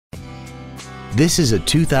This is a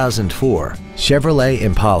 2004 Chevrolet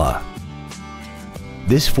Impala.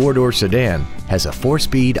 This four-door sedan has a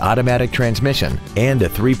 4-speed automatic transmission and a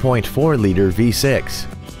 3.4-liter V6.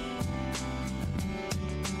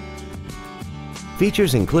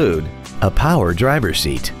 Features include a power driver's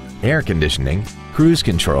seat, air conditioning, cruise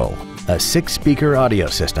control, a 6-speaker audio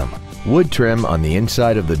system, wood trim on the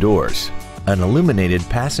inside of the doors, an illuminated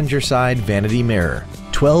passenger side vanity mirror,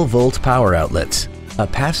 12-volt power outlets, a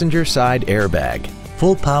passenger side airbag,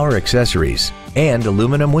 full power accessories, and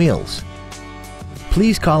aluminum wheels.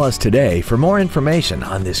 Please call us today for more information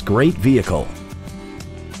on this great vehicle.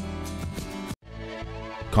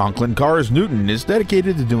 Conklin Cars Newton is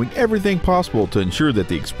dedicated to doing everything possible to ensure that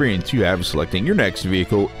the experience you have selecting your next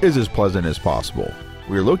vehicle is as pleasant as possible.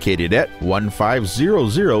 We're located at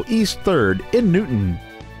 1500 East 3rd in Newton.